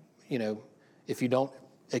time, if you don't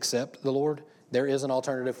accept the Lord, there is an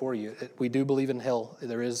alternative for you. We do believe in hell.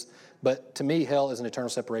 There is. But to me, hell is an eternal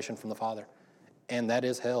separation from the Father. And that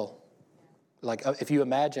is hell. Like if you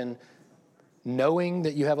imagine knowing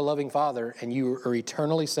that you have a loving Father and you are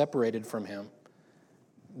eternally separated from him,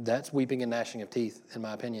 that's weeping and gnashing of teeth, in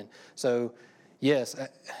my opinion. So, yes,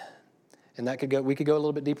 and we could go a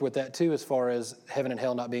little bit deeper with that too, as far as heaven and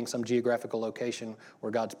hell not being some geographical location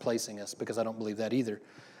where God's placing us, because I don't believe that either.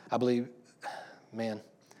 I believe, man,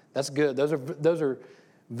 that's good. Those are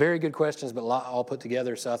very good questions, but a lot all put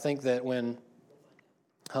together. So I think that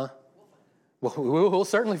well, we'll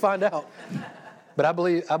certainly find out. But I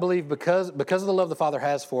believe because of the love the Father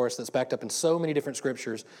has for us, that's backed up in so many different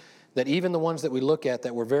scriptures, that even the ones that we look at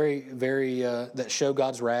that were very, very, that show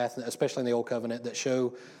God's wrath, especially in the Old Covenant, that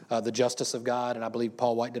show the justice of God, and I believe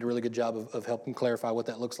Paul White did a really good job of helping clarify what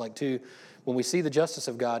that looks like too. When we see the justice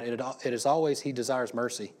of God, it is always he desires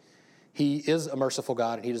mercy. He is a merciful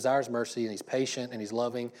God, and he desires mercy, and he's patient, and he's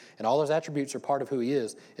loving, and all those attributes are part of who he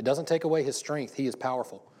is. It doesn't take away his strength. He is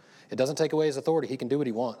powerful. It doesn't take away his authority. He can do what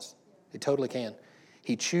he wants. He totally can.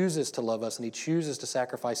 He chooses to love us, and he chooses to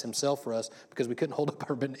sacrifice himself for us because we couldn't hold up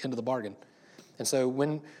our end of the bargain. And so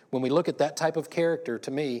when we look at that type of character,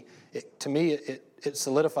 to me, it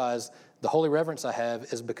solidifies the holy reverence I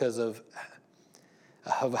have is because of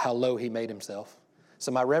how low he made himself.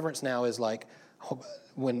 So my reverence now is like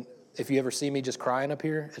if you ever see me just crying up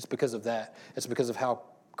here, it's because of that. It's because of how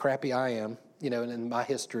crappy I am, and in my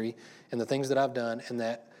history and the things that I've done, and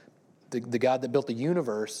that the God that built the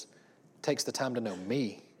universe takes the time to know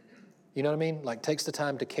me. You know what I mean? Like takes the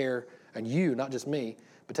time to care, and you, not just me,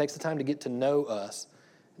 but takes the time to get to know us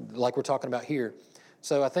like we're talking about here.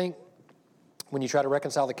 So I think when you try to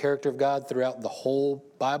reconcile the character of God throughout the whole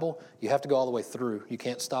Bible, you have to go all the way through. You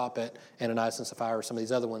can't stop at Ananias and Sapphira or some of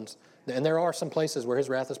these other ones. And there are some places where his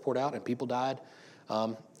wrath is poured out and people died.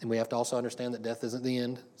 And we have to also understand that death isn't the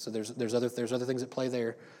end. So there's other things at play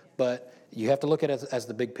there. But you have to look at it as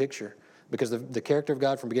the big picture, because the character of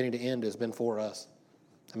God from beginning to end has been for us.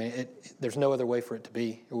 I mean, there's no other way for it to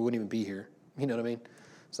be. We wouldn't even be here. You know what I mean?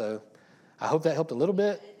 So I hope that helped a little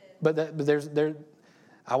bit. But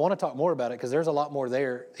I want to talk more about it because there's a lot more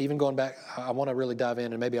there. Even going back, I want to really dive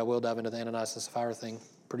in, and maybe I will dive into the Ananias and Sapphira thing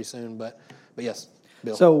pretty soon. But yes,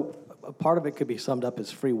 Bill. So a part of it could be summed up as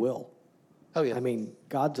free will. Oh, yeah. I mean,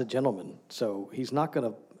 God's a gentleman, so he's not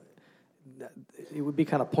going to, it would be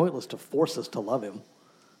kind of pointless to force us to love him.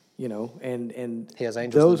 And he has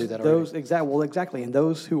angels to do that already. Exactly. And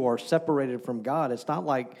those who are separated from God, it's not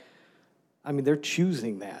like, they're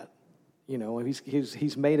choosing that.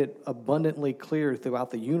 He's made it abundantly clear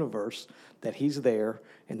throughout the universe that he's there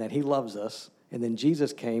and that he loves us. And then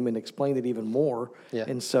Jesus came and explained it even more. Yeah.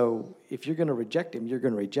 And so if you're going to reject him, you're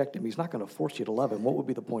going to reject him. He's not going to force you to love him. What would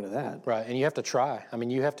be the point of that? Right. And you have to try.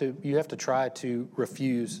 You have to try to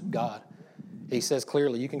refuse God. He says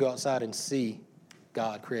clearly, you can go outside and see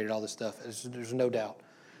God created all this stuff. There's no doubt.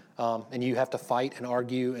 And you have to fight and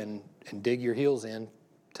argue and dig your heels in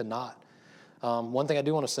to not. One thing I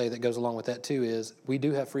do want to say that goes along with that too is we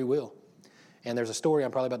do have free will. And there's a story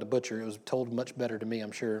I'm probably about to butcher. It was told much better to me,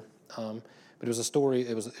 I'm sure. But it was a story.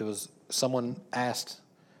 It was someone asked.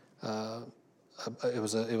 It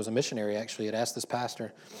was a missionary actually. Had asked this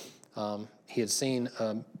pastor. He had seen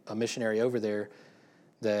a missionary over there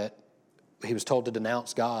that he was told to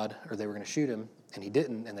denounce God or they were going to shoot him. And he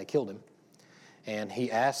didn't, and they killed him. And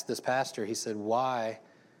he asked this pastor, he said, why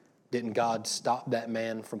didn't God stop that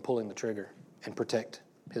man from pulling the trigger and protect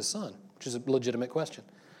his son? Which is a legitimate question.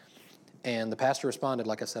 And the pastor responded,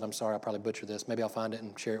 like I said, I'm sorry, I'll probably butcher this. Maybe I'll find it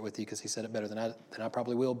and share it with you because he said it better than I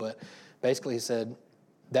probably will. But basically he said,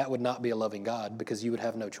 that would not be a loving God because you would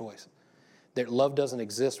have no choice. That love doesn't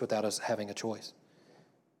exist without us having a choice.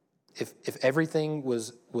 If everything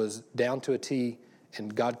was down to a T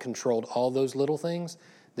and God controlled all those little things,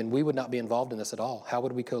 then we would not be involved in this at all. How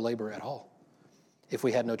would we co-labor at all? If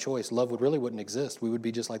we had no choice, love wouldn't exist. We would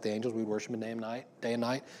be just like the angels. We would worship day and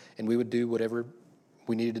night, and we would do whatever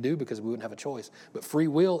we needed to do because we wouldn't have a choice. But free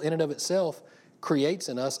will in and of itself creates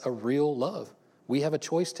in us a real love. We have a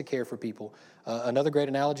choice to care for people. Another great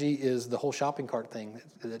analogy is the whole shopping cart thing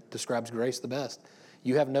that describes grace the best.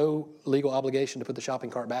 You have no legal obligation to put the shopping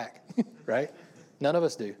cart back, right? None of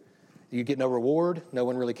us do. You get no reward. No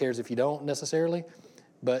one really cares if you don't necessarily.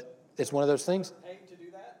 But it's one of those things. Hate to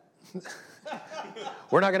do that.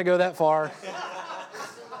 We're not going to go that far.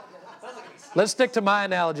 Let's stick to my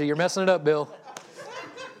analogy. You're messing it up, Bill.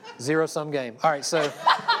 Zero-sum game. All right,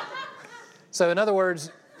 so in other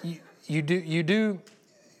words, you do.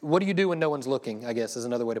 What do you do when no one's looking, I guess is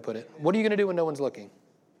another way to put it. What are you going to do when no one's looking?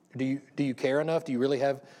 Do you care enough? Do you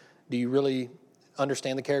really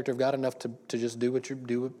understand the character of God enough to just do what you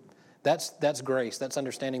do? That's grace. That's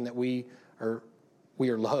understanding that we are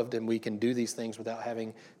loved and we can do these things without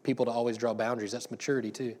having people to always draw boundaries. That's maturity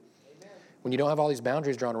too. Amen. When you don't have all these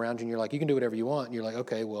boundaries drawn around you and you're like, you can do whatever you want, and you're like,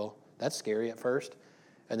 okay, well, that's scary at first.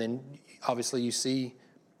 And then obviously you see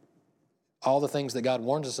all the things that God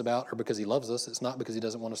warns us about are because he loves us. It's not because he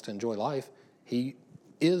doesn't want us to enjoy life. He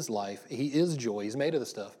is life. He is joy. He's made of the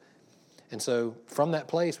stuff. And so from that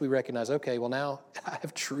place, we recognize, okay, well, now I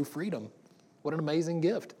have true freedom. What an amazing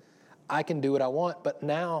gift. I can do what I want, but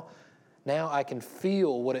now I can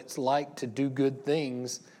feel what it's like to do good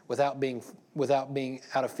things without being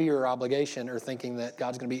out of fear or obligation or thinking that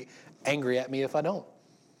God's going to be angry at me if I don't.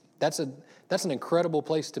 That's an incredible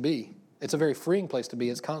place to be. It's a very freeing place to be.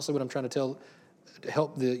 It's constantly what I'm trying to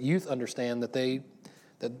help the youth understand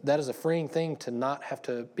that is a freeing thing to not have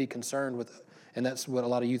to be concerned with, and that's what a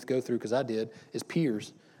lot of youth go through, because I did, is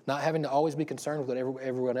peers. Not having to always be concerned with what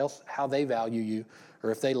everyone else, how they value you,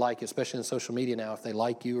 or if they like you, especially in social media now, if they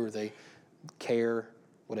like you or they care,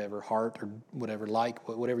 whatever, heart or whatever, like,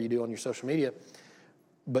 whatever you do on your social media.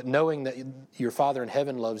 But knowing that your Father in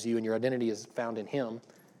heaven loves you and your identity is found in him,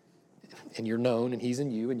 and you're known, and he's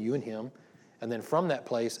in you, and you in him. And then from that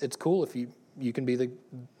place, it's cool if you can be the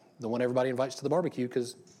one everybody invites to the barbecue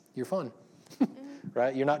because you're fun,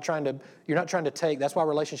 right? You're not trying to take. That's why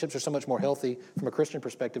relationships are so much more healthy from a Christian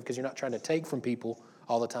perspective, because you're not trying to take from people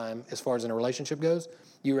all the time as far as in a relationship goes.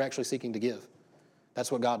 You're actually seeking to give.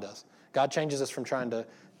 That's what God does. God changes us from trying to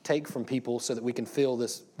take from people so that we can fill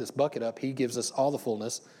this bucket up. He gives us all the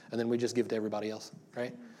fullness, and then we just give to everybody else,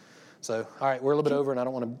 right? So, all right, we're a little bit over, and I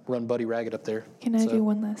don't want to run Buddy ragged up there. Can I do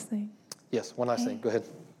one last thing? Yes, one last thing. Go ahead.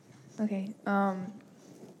 Okay. I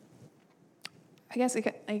guess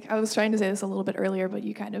I was trying to say this a little bit earlier, but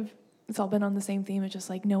it's all been on the same theme. It's just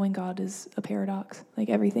like knowing God is a paradox. Like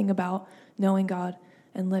everything about knowing God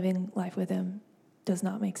and living life with him does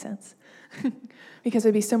not make sense. Because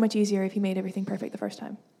it'd be so much easier if he made everything perfect the first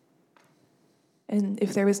time. And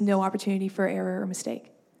if there was no opportunity for error or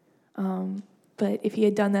mistake. But if he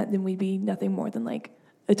had done that, then we'd be nothing more than like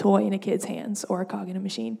a toy in a kid's hands or a cog in a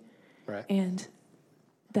machine. Right. And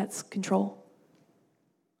that's control.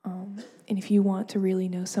 And if you want to really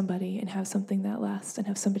know somebody and have something that lasts and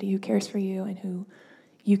have somebody who cares for you and who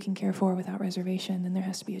you can care for without reservation, then there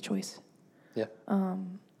has to be a choice. Yeah.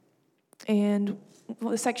 And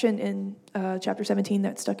the section in chapter 17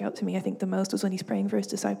 that stuck out to me, I think, the most was when he's praying for his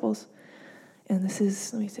disciples. And this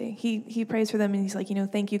is, let me see, he prays for them and he's like,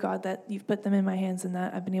 thank you, God, that you've put them in my hands and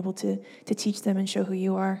that I've been able to teach them and show who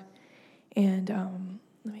you are. And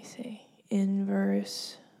let me see, in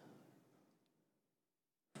verse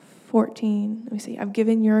 14, let me see, I've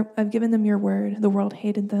given them your word. The world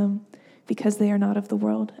hated them because they are not of the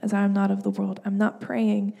world, as I am not of the world. I'm not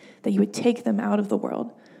praying that you would take them out of the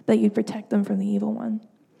world, but that you'd protect them from the evil one.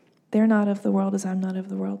 They're not of the world as I'm not of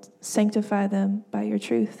the world. Sanctify them by your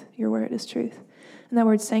truth. Your word is truth. And that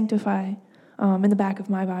word sanctify, in the back of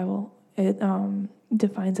my Bible, it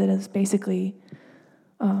defines it as basically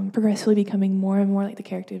progressively becoming more and more like the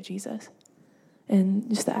character of Jesus. And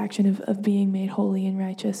just the action of being made holy and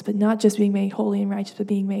righteous, but not just being made holy and righteous, but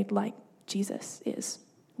being made like Jesus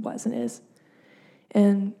was and is.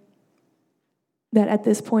 And that at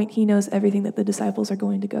this point, he knows everything that the disciples are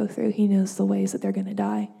going to go through. He knows the ways that they're going to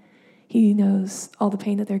die. He knows all the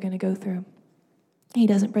pain that they're going to go through. He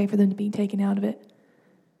doesn't pray for them to be taken out of it,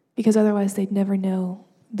 because otherwise they'd never know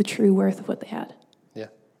the true worth of what they had. Yeah.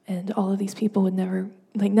 And all of these people would never,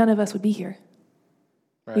 none of us would be here.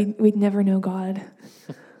 Right. We'd never know God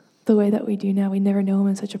the way that we do now. We'd never know him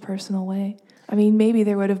in such a personal way. I mean, maybe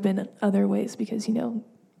there would have been other ways because,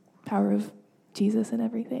 power of Jesus and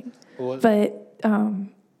everything. But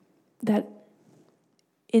that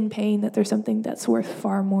in pain, that there's something that's worth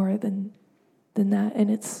far more than than that. And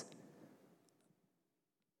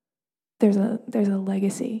there's a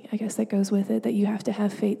legacy, I guess, that goes with it, that you have to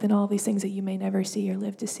have faith in all these things that you may never see or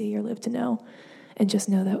live to know. And just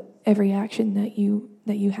know that every action that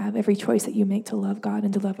you have, every choice that you make to love God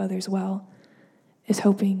and to love others well, is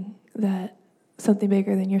hoping that something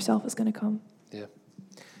bigger than yourself is going to come. Yeah.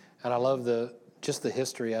 And I love the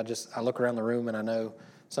history. I look around the room and I know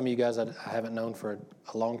some of you guys I haven't known for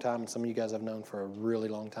a long time, and some of you guys I've known for a really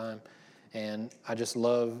long time. And I just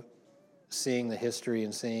love seeing the history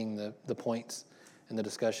and seeing the points and the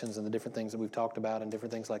discussions and the different things that we've talked about and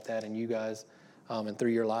different things like that. And you guys, and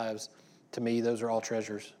through your lives, to me, those are all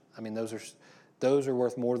treasures. I mean, those are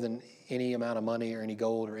worth more than any amount of money or any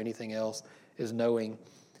gold or anything else, is knowing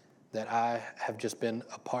that I have just been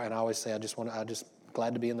a part. And I always say, I just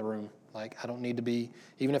glad to be in the room. Like, I don't need to be,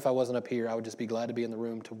 even if I wasn't up here, I would just be glad to be in the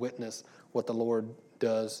room to witness what the Lord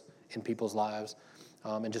does in people's lives,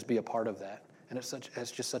 and just be a part of that. And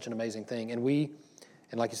it's just such an amazing thing. And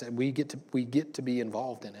like you said, we get to be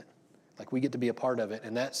involved in it. Like, we get to be a part of it.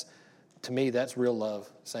 And that's, to me, that's real love,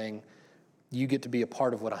 saying you get to be a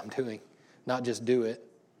part of what I'm doing, not just do it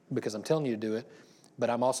because I'm telling you to do it, but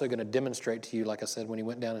I'm also going to demonstrate to you, like I said, when he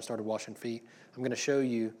went down and started washing feet, I'm going to show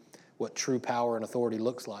you what true power and authority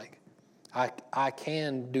looks like. I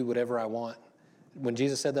can do whatever I want. When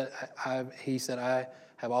Jesus said that, he said, I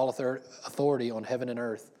have all authority on heaven and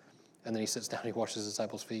earth. And then he sits down and he washes his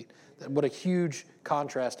disciples' feet. What a huge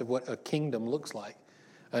contrast of what a kingdom looks like.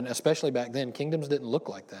 And especially back then, kingdoms didn't look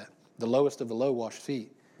like that. The lowest of the low washed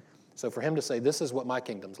feet. So for him to say, this is what my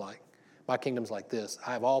kingdom's like. My kingdom's like this.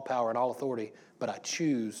 I have all power and all authority, but I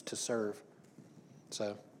choose to serve.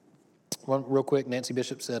 So, real quick, Nancy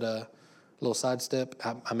Bishop said a little sidestep.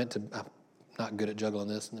 I'm not good at juggling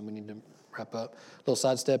this, and then we need to wrap up. A little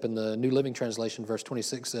sidestep in the New Living Translation, verse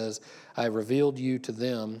 26 says, I have revealed you to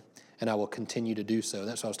them, and I will continue to do so.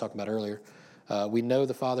 That's what I was talking about earlier. We know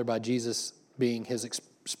the Father by Jesus being his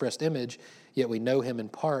expressed image, yet we know him in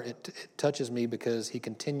part. It touches me because he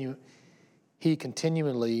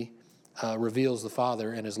continually reveals the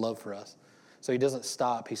Father and his love for us. So he doesn't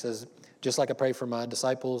stop. He says, just like I pray for my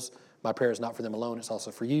disciples, my prayer is not for them alone, it's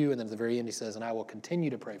also for you. And then at the very end he says, and I will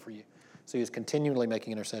continue to pray for you. So he's continually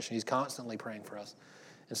making intercession. He's constantly praying for us.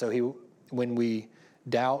 And so when we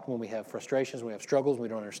doubt, when we have frustrations, when we have struggles, when we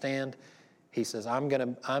don't understand, he says, I'm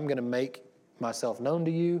gonna make myself known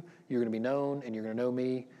to you. You're gonna be known, and you're gonna know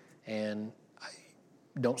me. And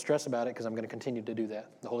don't stress about it, because I'm going to continue to do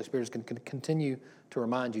that. The Holy Spirit is going to continue to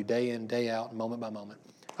remind you day in, day out, moment by moment.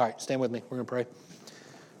 All right, stand with me. We're going to pray.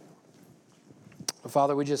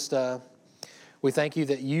 Father, we thank you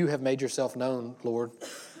that you have made yourself known, Lord.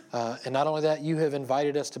 And not only that, you have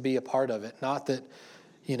invited us to be a part of it. Not that,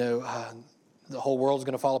 the whole world's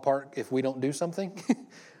going to fall apart if we don't do something,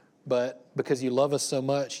 but because you love us so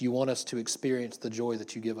much, you want us to experience the joy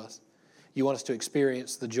that you give us. You want us to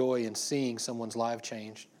experience the joy in seeing someone's life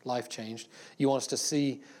changed. You want us to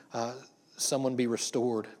see someone be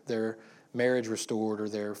restored, their marriage restored, or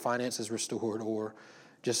their finances restored, or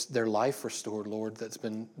just their life restored, Lord, that's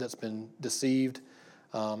been deceived,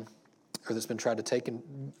 or that's been tried to take,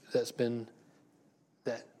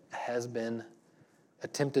 that has been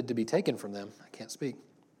attempted to be taken from them. I can't speak.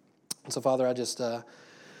 And so, Father, I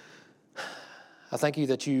thank you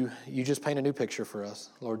that you just paint a new picture for us.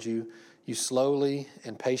 Lord, you slowly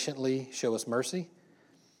and patiently show us mercy.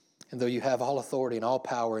 And though you have all authority and all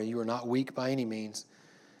power, and you are not weak by any means,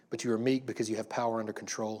 but you are meek because you have power under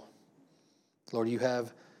control. Lord, you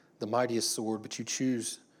have the mightiest sword, but you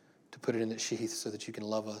choose to put it in its sheath so that you can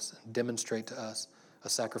love us and demonstrate to us a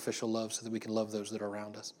sacrificial love so that we can love those that are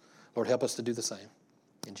around us. Lord, help us to do the same.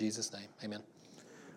 In Jesus' name, amen.